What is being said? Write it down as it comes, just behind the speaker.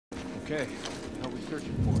Okay, what are we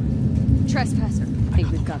searching for? Trespasser. I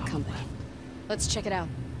think we've got company. Let's check it out.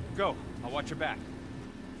 Go. I'll watch your back.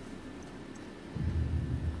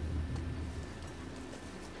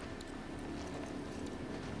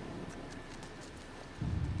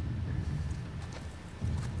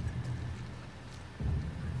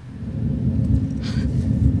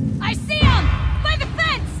 I see him! By the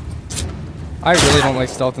fence! I really don't like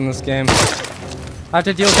stealth in this game. I have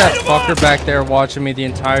to deal with that fucker back there watching me the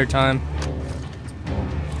entire time.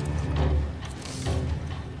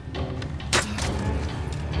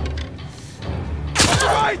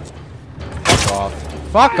 Fuck off.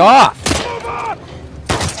 Fuck off!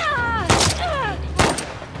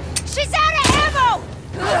 She's out of ammo!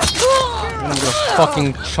 I'm gonna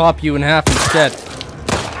fucking chop you in half instead.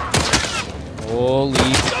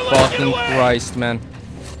 Holy fucking Christ, man.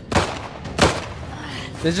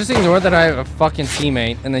 They just ignore that I have a fucking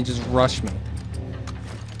teammate and they just rush me.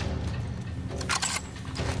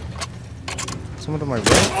 Someone to my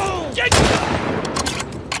right?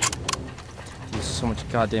 There's so much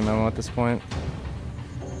goddamn ammo at this point.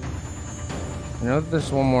 I know that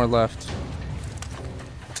there's one more left.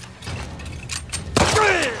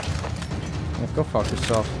 Yeah, go fuck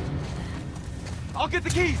yourself. I'll get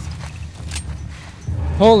the keys.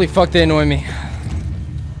 Holy fuck, they annoy me.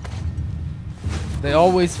 They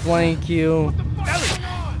always flank you.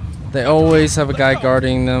 They always have a guy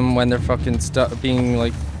guarding them when they're fucking being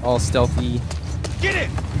like all stealthy. Get it.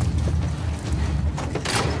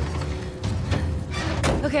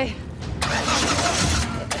 Okay. Get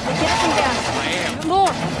some gas. I am.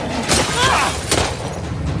 More.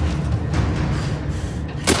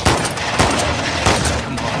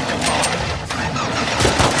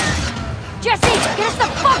 Jesse, get us the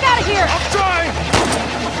fuck out of here! I'm trying.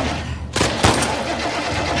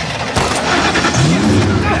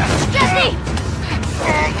 Jesse!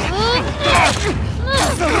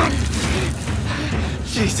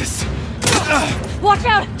 Jesus. Watch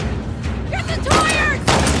out! Get the tires!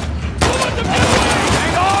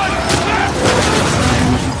 Hang on.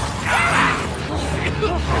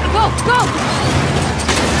 Go, go!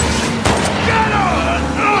 Get him.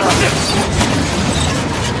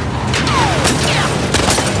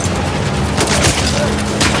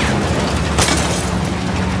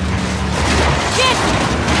 Shit!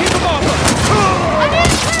 Keep him off. I need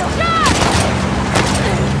a first shot!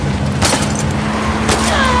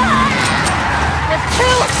 That's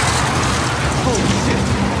two! Holy shit.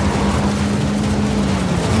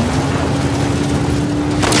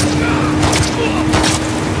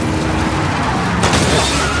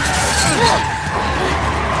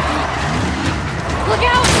 Look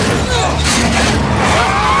out!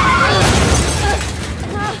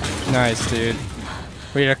 Nice, dude.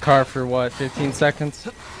 Wait a car for what, 15 seconds?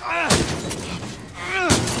 Go, go!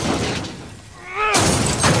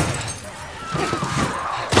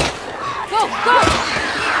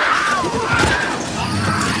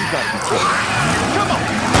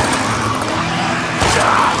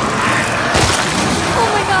 Oh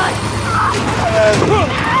my god!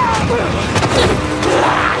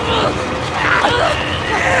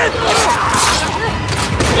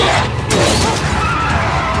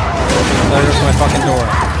 There goes my fucking door.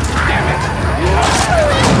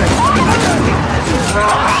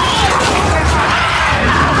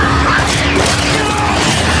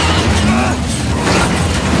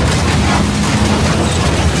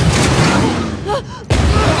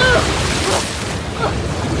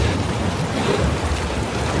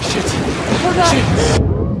 Shit. Oh god!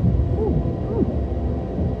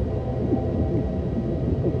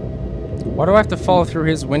 Why do I have to follow through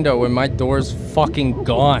his window when my door's fucking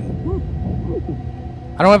gone?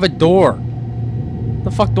 I don't have a door. What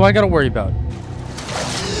the fuck do I gotta worry about?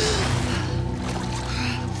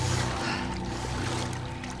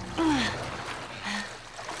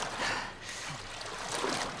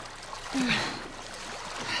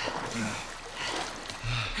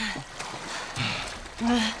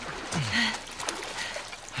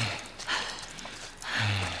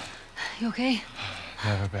 You okay?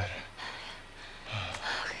 Never better.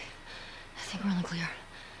 Okay. I think we're in the clear.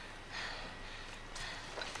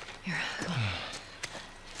 Here, go.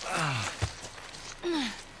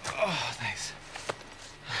 Oh, thanks.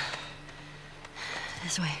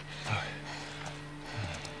 This way.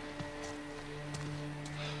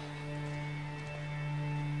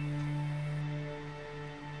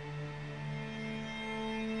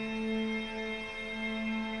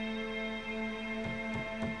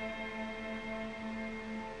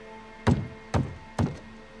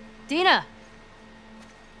 Dina!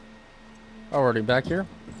 Already back here?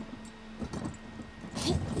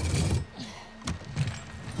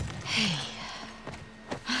 Okay.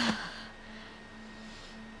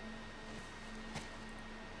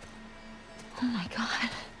 Oh my God.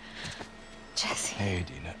 Jesse. Hey,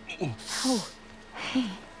 Dina. Oh, hey.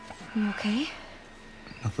 You okay?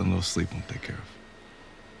 Nothing a little sleep won't take care of.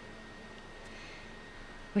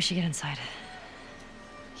 We should get inside.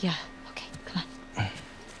 Yeah, okay, come on.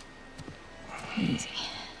 Easy.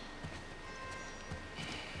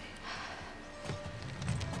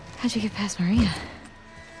 How'd you get past Maria?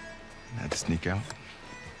 I had to sneak out.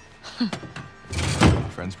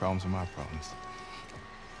 Friends' problems are my problems.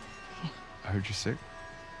 I heard you're sick.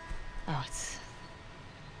 Oh, it's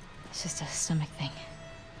just a stomach thing.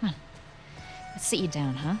 Come on. Let's sit you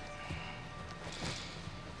down, huh?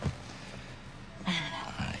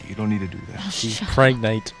 You don't need to do that. Oh, She's shut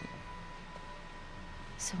pregnant.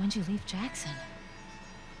 So when'd you leave Jackson?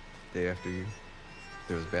 Day after you,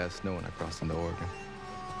 there was bad snow and I crossed into Oregon.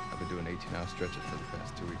 I've been doing 18-hour stretches for the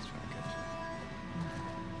past 2 weeks trying to catch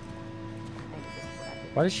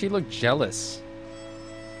you. Why does she look jealous?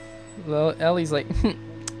 Well, Ellie's like,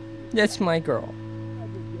 that's my girl.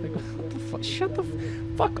 Like, what the fuck? Shut the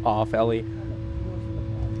fuck off, Ellie.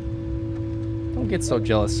 Don't get so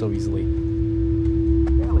jealous so easily.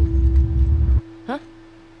 Huh?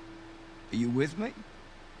 Are you with me?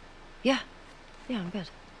 Yeah. Yeah, I'm good.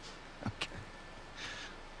 Okay.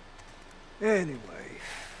 Anyway,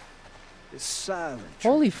 it's silent.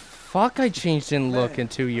 Holy fuck, I changed in look in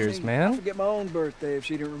 2 years, I man. forget my own birthday if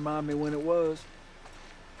she didn't remind me when it was.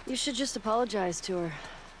 You should just apologize to her.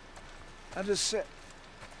 I just said...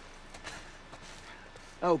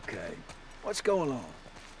 Okay, what's going on?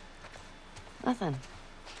 Nothing.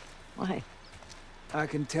 Why? I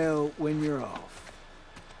can tell when you're off.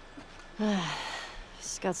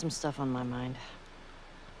 Just got some stuff on my mind.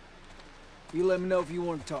 You let me know if you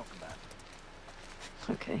want to talk about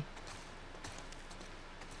it. Okay.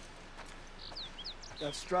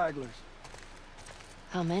 Got stragglers.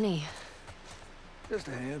 How many? Just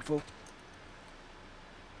a handful.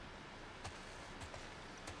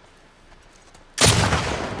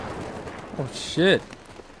 Oh shit.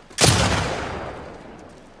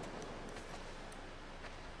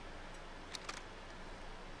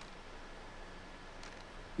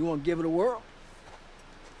 You want to give it a whirl?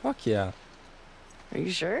 Fuck yeah. Are you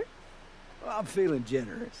sure? Well, I'm feeling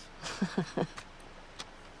generous.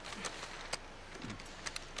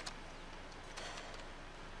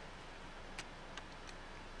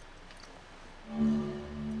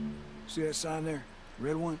 See that sign there?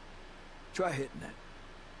 Red one? Try hitting that.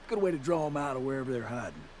 Good way to draw them out of wherever they're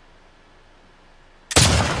hiding.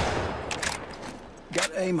 Got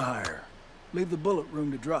to aim higher. Leave the bullet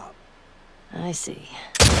room to drop. I see.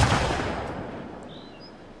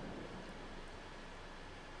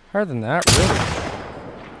 Higher than that, really?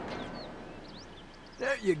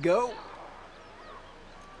 There you go.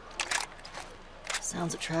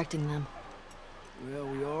 Sounds attracting them. Well,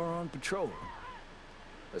 we are on patrol.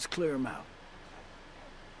 Let's clear them out.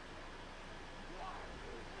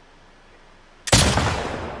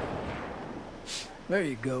 There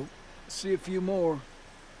you go. See a few more.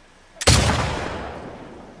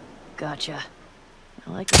 Gotcha. I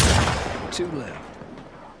like it. 2 left.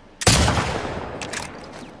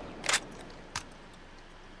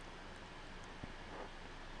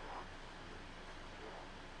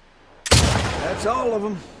 That's all of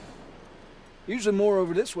them. Usually more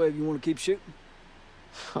over this way if you want to keep shooting.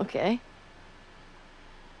 Okay.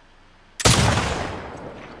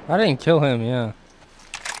 I didn't kill him, yeah.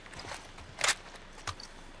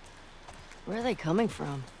 Where are they coming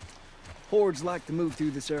from? Hordes like to move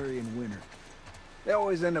through this area in winter. They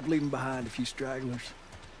always end up leaving behind a few stragglers.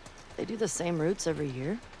 They do the same routes every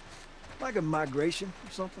year? Like a migration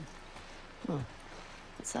or something.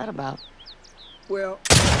 What's that about? Well,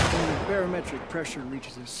 when the barometric pressure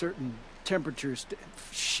reaches a certain temperature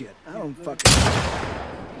shit, I don't fucking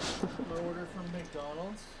Order from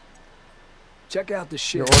McDonald's? check out the Your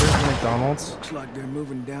shit. order from McDonald's? Looks like they're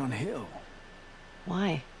moving downhill.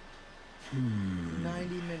 Why?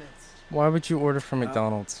 90 minutes. Why would you order from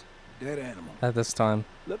McDonald's Dead animal. at this time?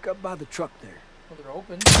 Look up by the truck there. Well, they're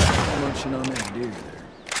open. Munching on that deer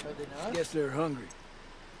there. Are they not? Guess they're hungry.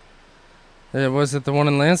 Was it the one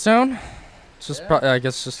in Lansdowne? It's just Yeah. I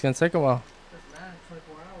guess it's just gonna take a while. Doesn't matter.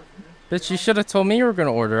 24 hours, man. Bitch, you should have told me you were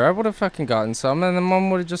gonna order. I would have fucking gotten some, and then mom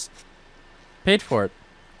would have just paid for it.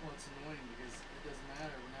 Well, it's annoying because it doesn't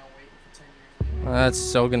matter. We're now waiting for 10 years anyway. That's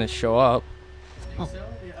still gonna show up. Think so? Yeah,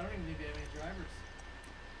 I don't even think they have any drivers.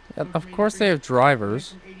 Yeah, Went of from course they 83 have drivers.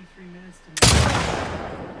 From 83 minutes to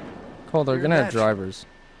Cool, they're You're gonna have natural. drivers.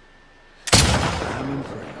 I'm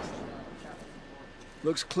impressed.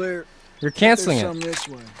 Looks clear. You're canceling There's it. some this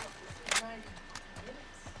way.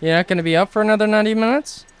 You're not gonna be up for another 90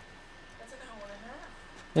 minutes? That's an hour and a half.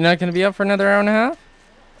 You're not gonna be up for another hour and a half? Do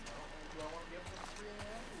I want to be up till 3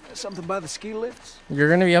 a.m.? Something by the ski lifts? You're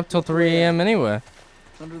gonna be up till 3 a.m. anyway.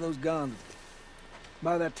 Under those gondolas.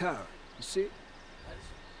 By that tower. You see it?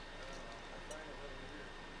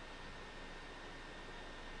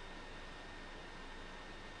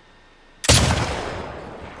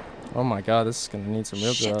 Oh my god, this is gonna need some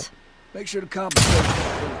ribs up. Shit. Make sure to compensate.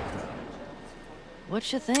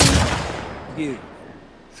 What you think? Give.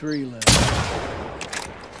 3 left.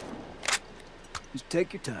 Just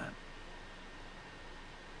take your time.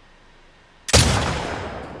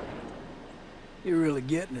 You're really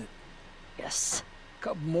getting it. Yes.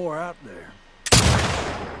 Couple more out there.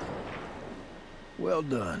 Well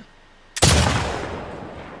done.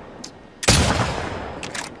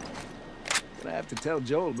 Gonna have to tell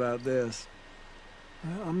Joel about this.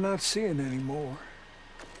 Well, I'm not seeing any more.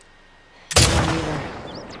 Neither.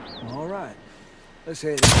 All right. Let's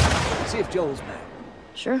head in. See if Joel's back.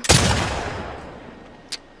 Sure. You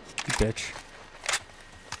bitch.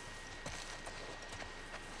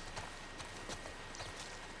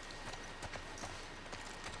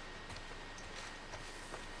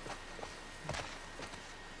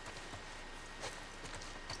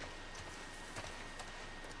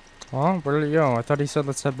 Oh, where did he go? I thought he said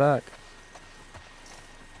let's head back.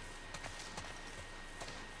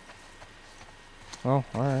 Oh,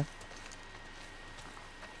 alright.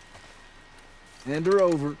 Hand her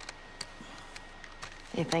over.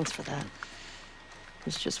 Hey, thanks for that.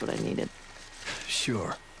 It's just what I needed.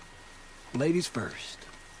 Sure. Ladies first.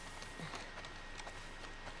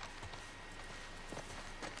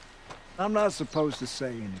 I'm not supposed to say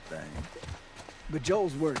anything, but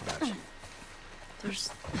Joel's worried about you.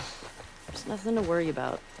 There's nothing to worry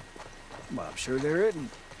about. Well, I'm sure there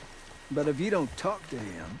isn't. But if you don't talk to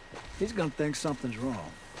him, he's gonna think something's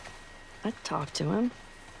wrong. I'd talk to him.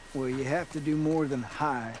 Well, you have to do more than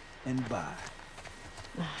hi and bye.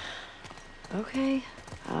 Okay,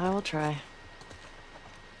 I will try.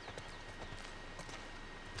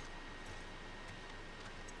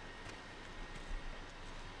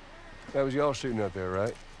 That was y'all shooting up there,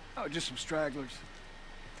 right? Oh, just some stragglers.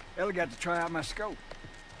 Ellie got to try out my scope.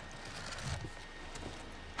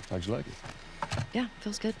 How'd you like it? Yeah,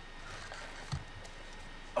 feels good.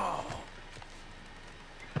 Oh,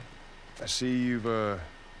 I see you've,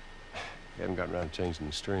 haven't gotten around to changing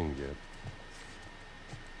the string yet.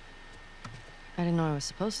 I didn't know I was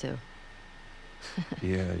supposed to.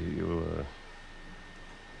 Yeah, we'll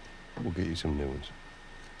get you some new ones.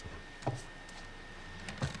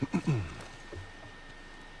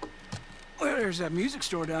 well, there's that music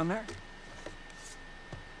store down there.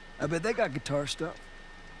 I bet they got guitar stuff.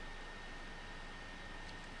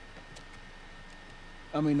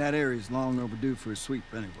 I mean, that area's long overdue for a sweep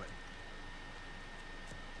anyway.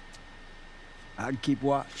 I can keep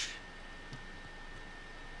watch.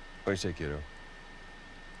 What do you say, kiddo?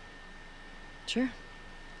 Sure.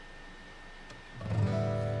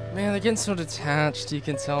 Man, they're getting so detached, you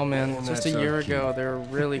can tell, man. Oh, Just that's a year so cute. ago, they were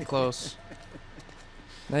really close.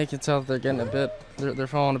 Now you can tell that they're getting a bit, they're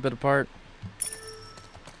falling a bit apart.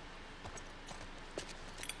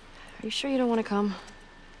 Are you sure you don't want to come?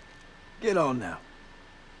 Get on now.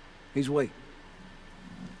 He's waiting.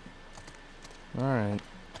 Alright.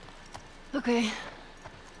 Okay,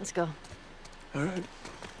 let's go. All right.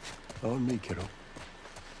 On me, kiddo.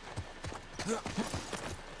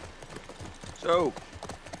 So,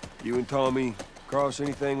 you and Tommy cross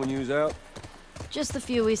anything when you was out? Just the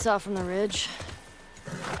few we saw from the ridge.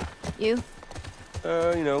 You?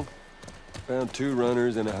 You know, found 2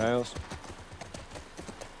 runners in a house.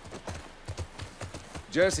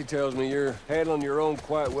 Jesse tells me you're handling your own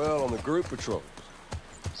quite well on the group patrols.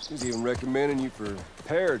 He's even recommending you for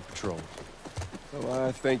paired patrols. Well,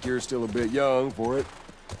 I think you're still a bit young for it.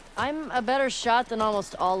 I'm a better shot than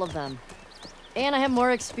almost all of them. And I have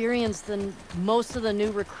more experience than most of the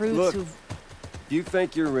new recruits Look, who've... you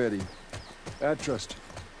think you're ready. I trust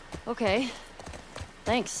you. Okay.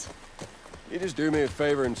 Thanks. You just do me a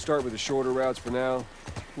favor and start with the shorter routes for now.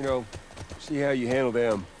 You know, see how you handle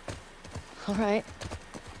them. All right.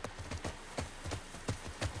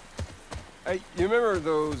 Hey, you remember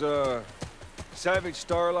those, Savage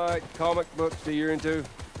Starlight comic books that you're into?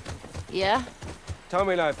 Yeah?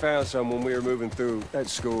 Tommy and I found some when we were moving through that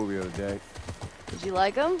school the other day. Did you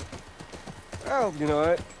like them? Well, you know,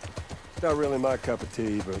 it's not really my cup of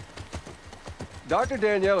tea, but... Dr.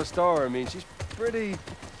 Daniela Starr, I mean, she's pretty...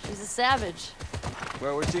 She's a savage.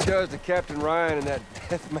 Well, what she does to Captain Ryan in that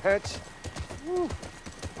death match... Woo.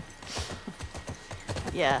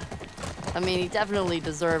 Yeah. I mean, he definitely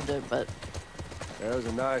deserved it, but... That was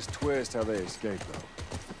a nice twist how they escaped, though.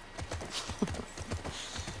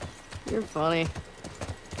 You're funny.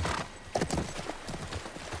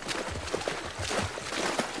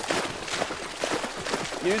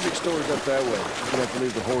 Music store's up that way. You're gonna have to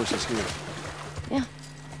leave the horses here. Yeah,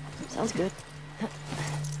 sounds good.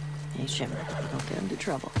 Hey, Shimmer, don't get into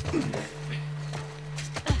trouble.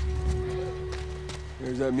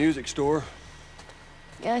 There's that music store.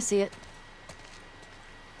 Yeah, I see it.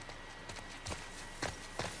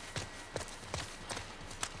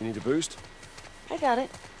 You need a boost? I got it.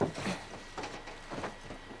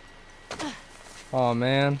 Oh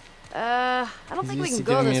man. I don't think we He's can used to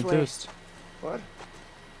go giving me this a way. boost. What?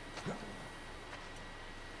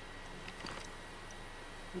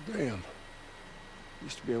 Well, damn.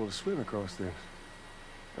 Used to be able to swim across there.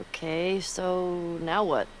 Okay, so now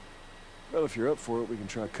what? Well, if you're up for it, we can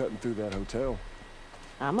try cutting through that hotel.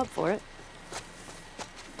 I'm up for it.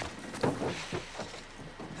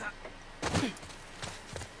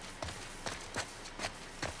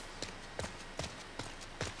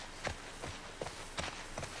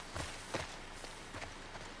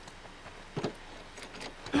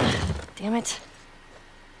 Damn it.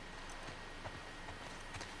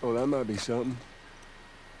 Oh, that might be something.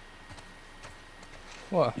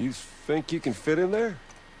 What? You think you can fit in there?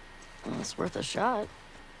 Well, it's worth a shot.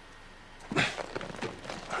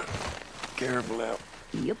 Careful now.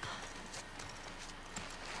 Yep.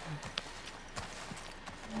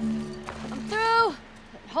 I'm through!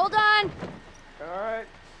 Hold on! All right.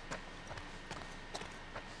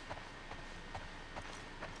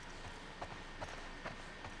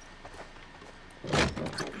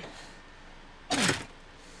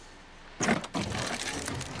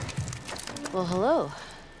 Well, hello.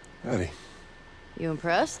 Howdy. You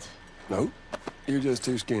impressed? Nope. You're just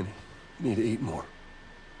too skinny. You need to eat more.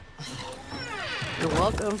 You're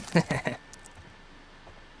welcome.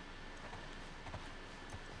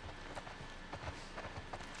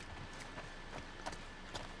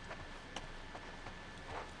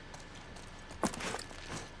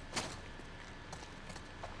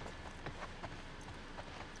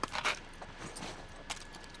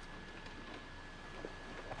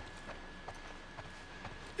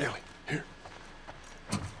 Ellie, here.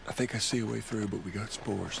 I think I see a way through, but we got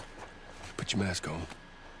spores. Put your mask on.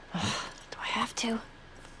 Do I have to?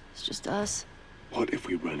 It's just us. What if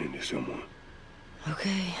we run into someone?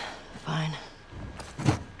 Okay, fine.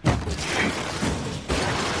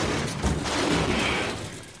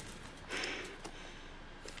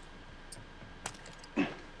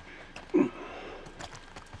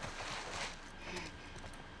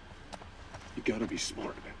 You gotta be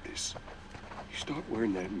smart about this. You start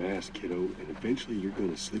wearing that mask, kiddo, and eventually you're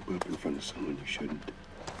gonna slip up in front of someone you shouldn't.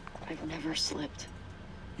 I've never slipped.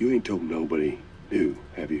 You ain't told nobody new,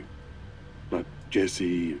 have you? Not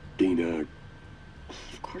Jesse or Dina.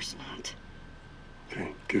 Of course not.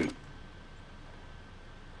 Okay, good.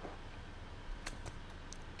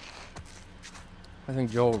 I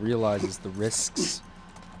think Joel realizes the risks.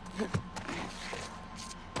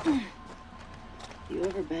 You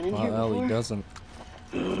ever been in While here before? Ellie doesn't.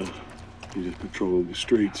 You just patrol the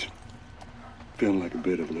streets. Feeling like a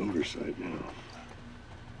bit of an oversight now.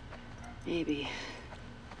 Maybe.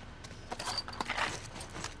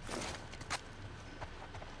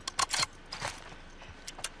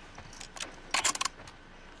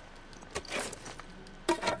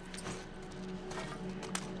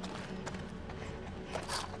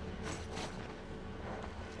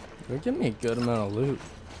 They're giving me a good amount of loot.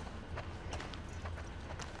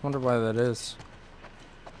 Wonder why that is.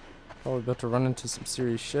 Probably about to run into some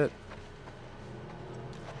serious shit.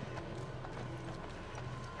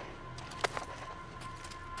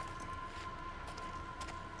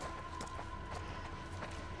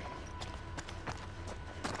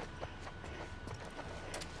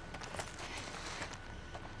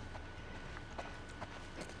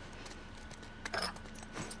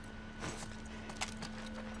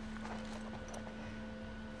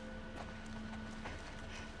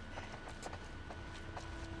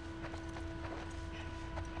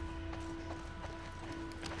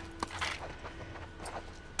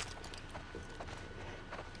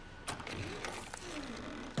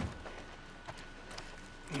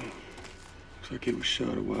 Looks like it was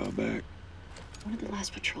shot a while back. When did the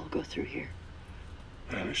last patrol go through here?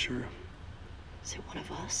 Not sure. Is it one of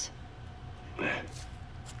us?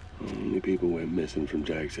 Only people went missing from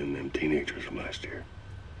Jackson, them teenagers from last year.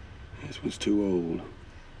 This one's too old.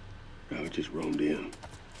 Probably just roamed in.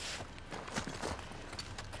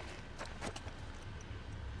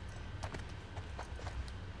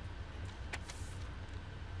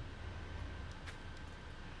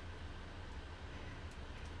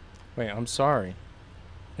 Wait, I'm sorry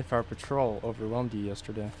if our patrol overwhelmed you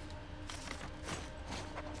yesterday.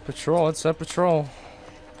 Patrol, it's a patrol.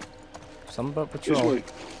 Something about patrol. This way.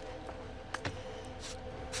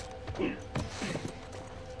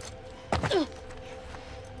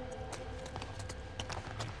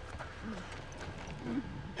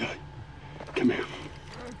 Come here.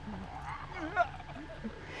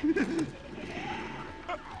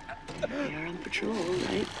 You're on patrol,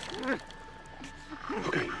 right?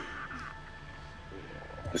 Okay.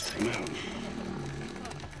 Let's take him out.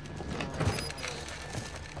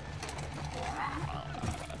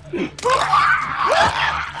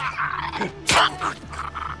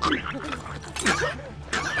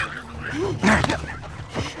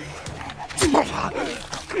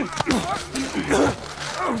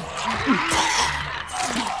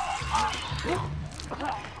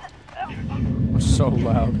 We're so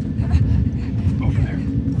loud. Over there.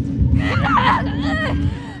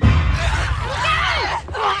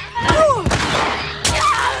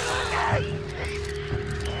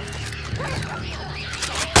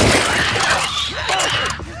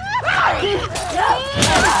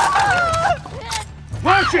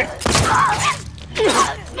 Watch it!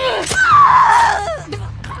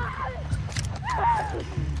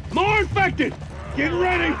 More infected! Get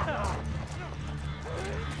ready!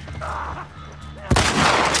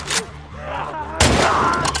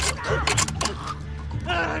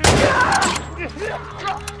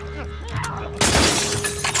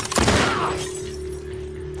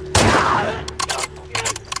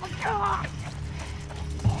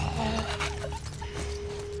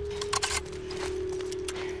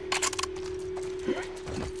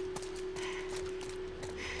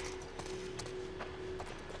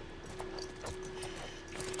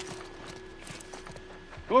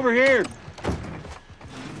 Over here!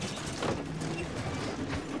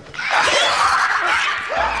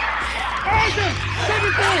 Arthur!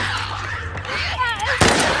 7-4!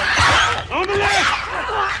 On the left!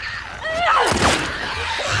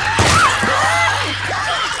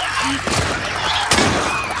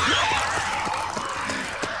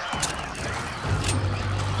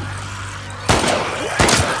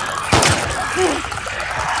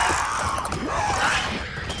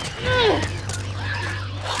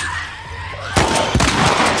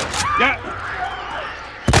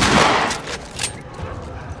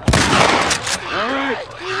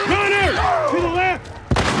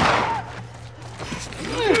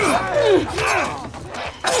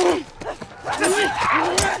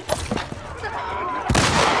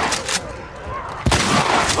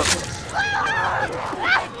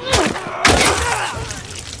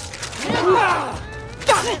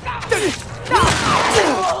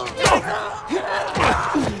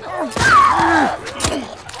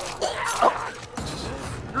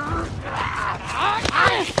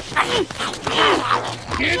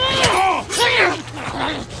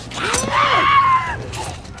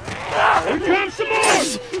 Here comes some more!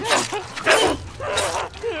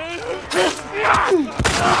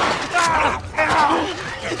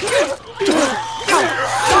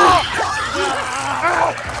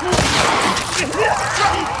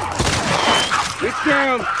 Get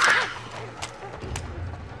down!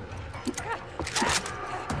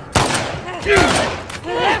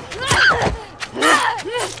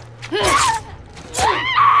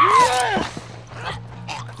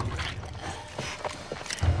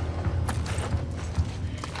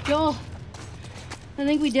 Joel, I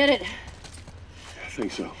think we did it. I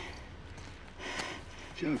think so.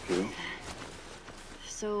 Good job, kiddo.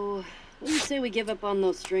 So, what do you say we give up on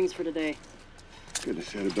those strings for today? Couldn't have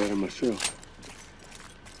said it better myself.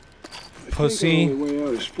 I Pussy. think our only way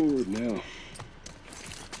out is forward now.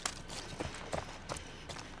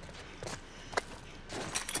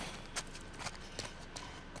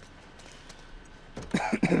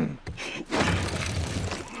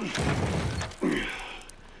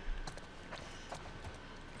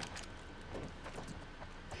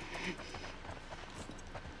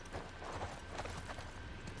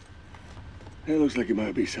 That looks like it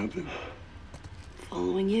might be something.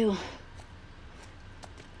 Following you.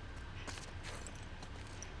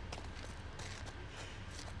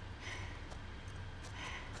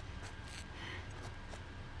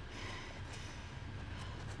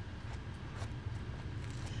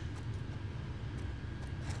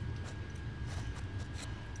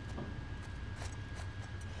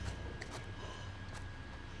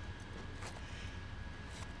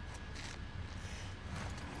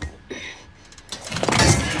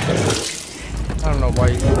 I don't know why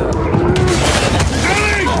you did that.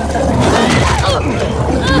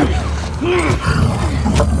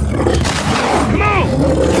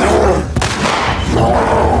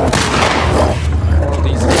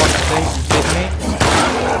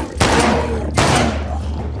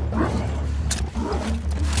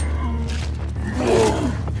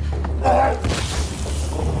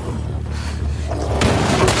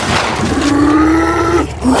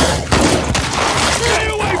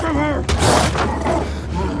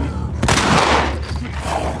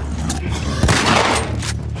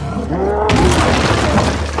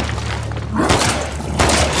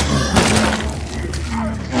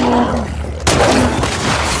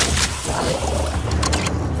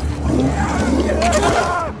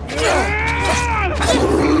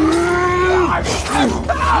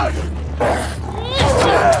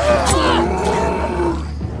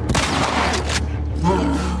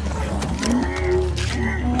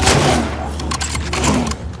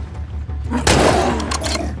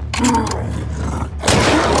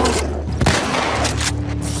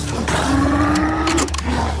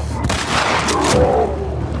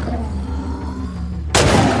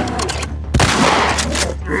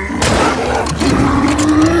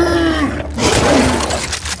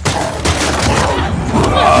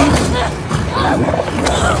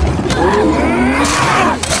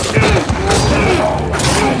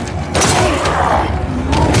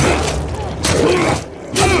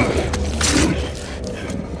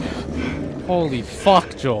 Holy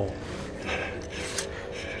fuck, Joel.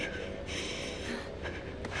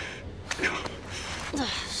 That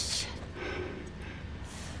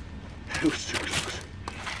was too close.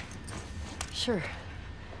 Sure.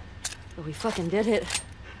 But we fucking did it.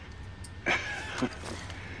 Yeah,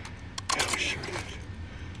 we sure did.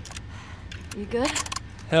 You good?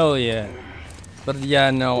 Hell yeah. But yeah,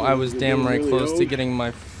 no, I was We're damn getting right really close to old. getting my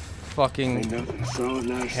Ain't fucking nothing solid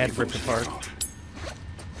nice. head ripped apart.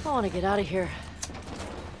 I want to get out of here.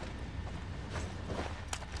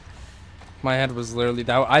 My head was literally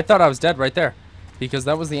that. I thought I was dead right there, because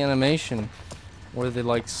that was the animation, where the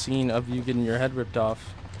like scene of you getting your head ripped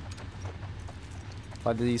off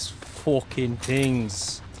by these fucking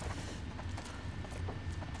things.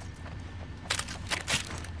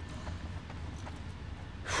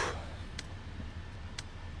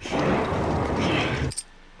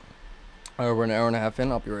 Alright, we're an hour and a half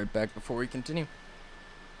in. I'll be right back before we continue.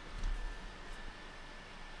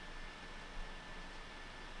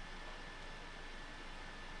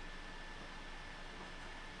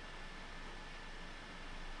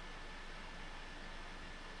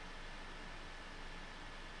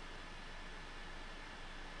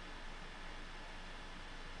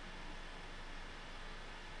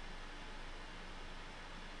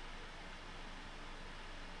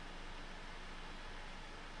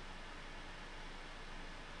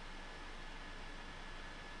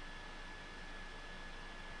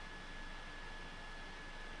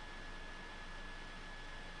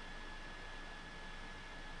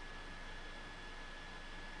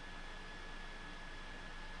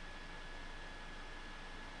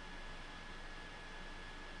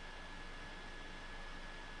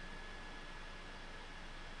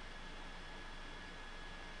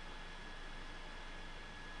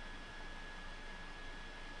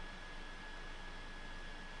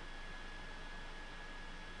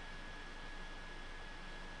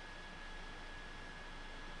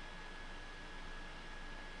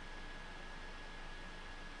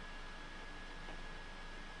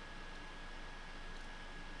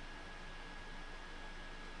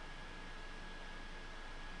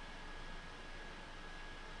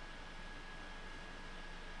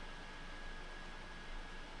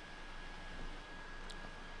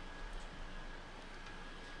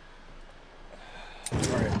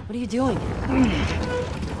 What are you doing?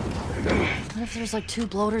 What if there's like 2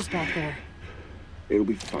 bloaters back there? It'll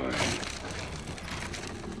be fine.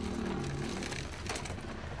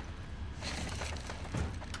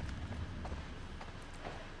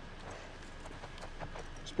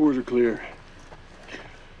 Spores are clear.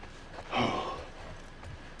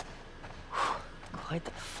 Quite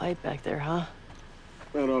the fight back there, huh?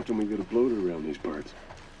 Not often we get a bloater around these parts.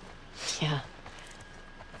 Yeah.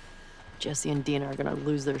 Jesse and Dina are gonna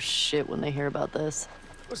lose their shit when they hear about this.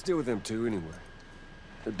 Let's deal with them two anyway.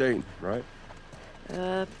 They're dating, right?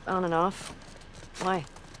 On and off. Why?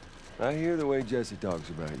 I hear the way Jesse talks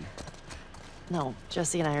about you. No,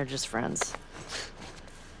 Jesse and I are just friends.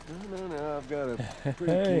 No, I've got a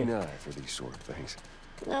pretty keen eye for these sort of things.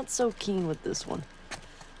 Not so keen with this one.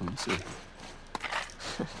 Let's see.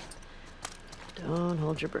 Don't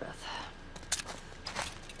hold your breath.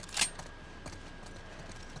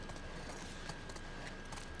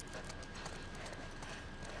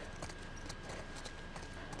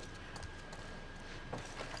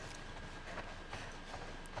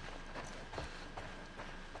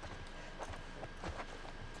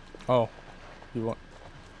 Oh, you want?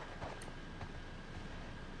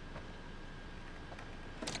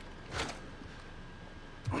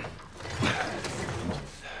 You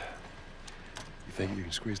think you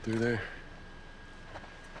can squeeze through there?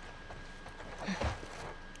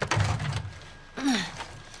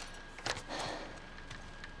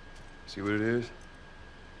 See what it is?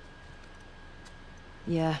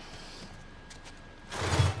 Yeah.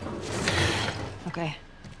 Okay.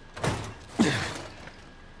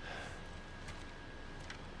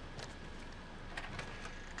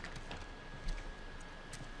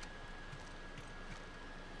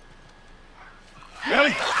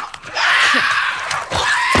 Ellie!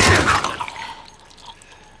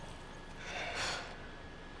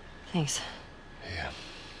 Thanks. Yeah.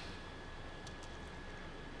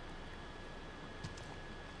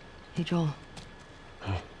 Hey, Joel.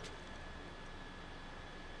 Huh? I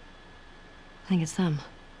think it's them.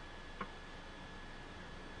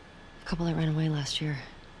 The couple that ran away last year.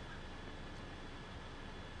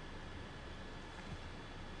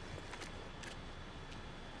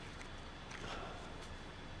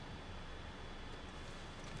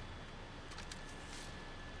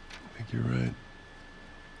 I think you're right.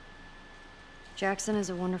 Jackson is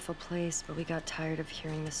a wonderful place, but we got tired of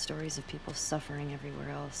hearing the stories of people suffering everywhere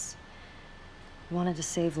else. We wanted to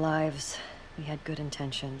save lives. We had good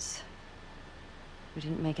intentions. We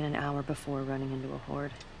didn't make it an hour before running into a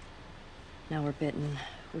horde. Now we're bitten.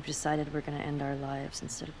 We've decided we're gonna end our lives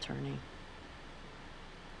instead of turning.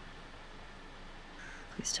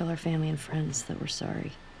 Please tell our family and friends that we're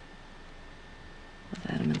sorry. Love,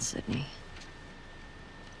 Adam and Sydney.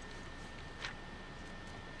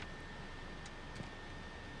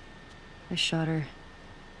 I shot her.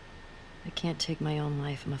 I can't take my own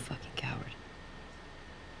life. I'm a fucking coward.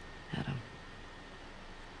 Adam.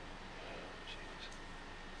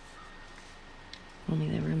 Only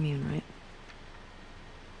they were immune, right?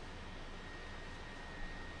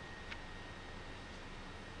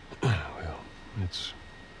 Well, let's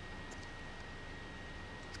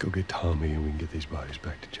go get Tommy and we can get these bodies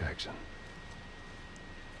back to Jackson.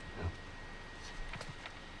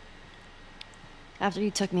 After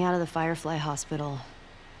you took me out of the Firefly Hospital,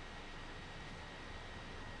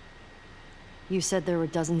 you said there were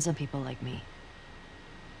dozens of people like me.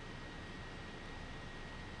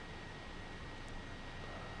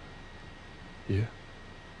 Yeah. Yeah,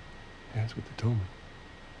 that's what they told me.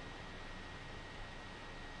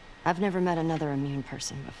 I've never met another immune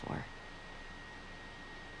person before.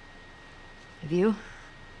 Have you?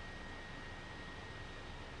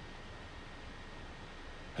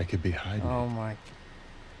 I could be hiding. Oh my.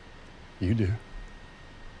 You do.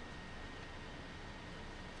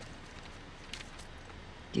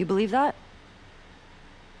 Do you believe that?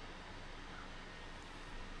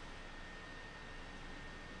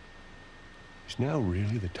 Is now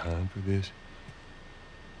really the time for this?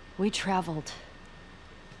 We traveled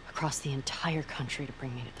across the entire country to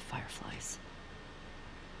bring me to the Fireflies.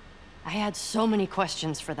 I had so many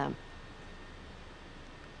questions for them.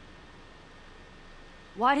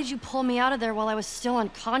 Why did you pull me out of there while I was still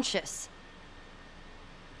unconscious?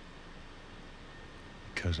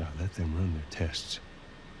 Because I let them run their tests.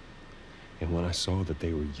 And when I saw that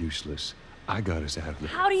they were useless, I got us out of there.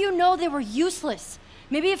 How do you know they were useless?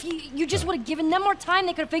 Maybe if you just would have given them more time,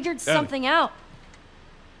 they could have figured something out.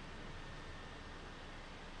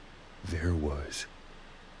 There was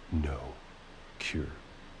no cure.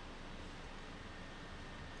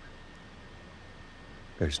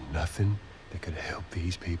 There's nothing that could help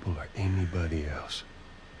these people or anybody else.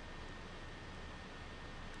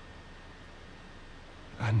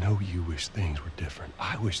 I know you wish things were different.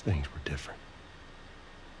 I wish things were different.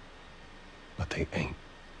 But they ain't.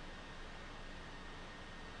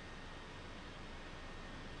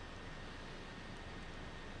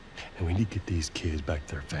 And we need to get these kids back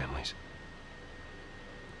to their families.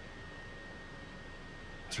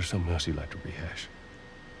 Is there something else you'd like to rehash?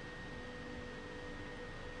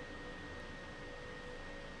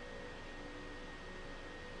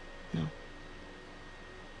 No.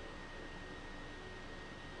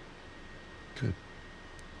 Good.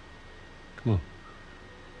 Come on.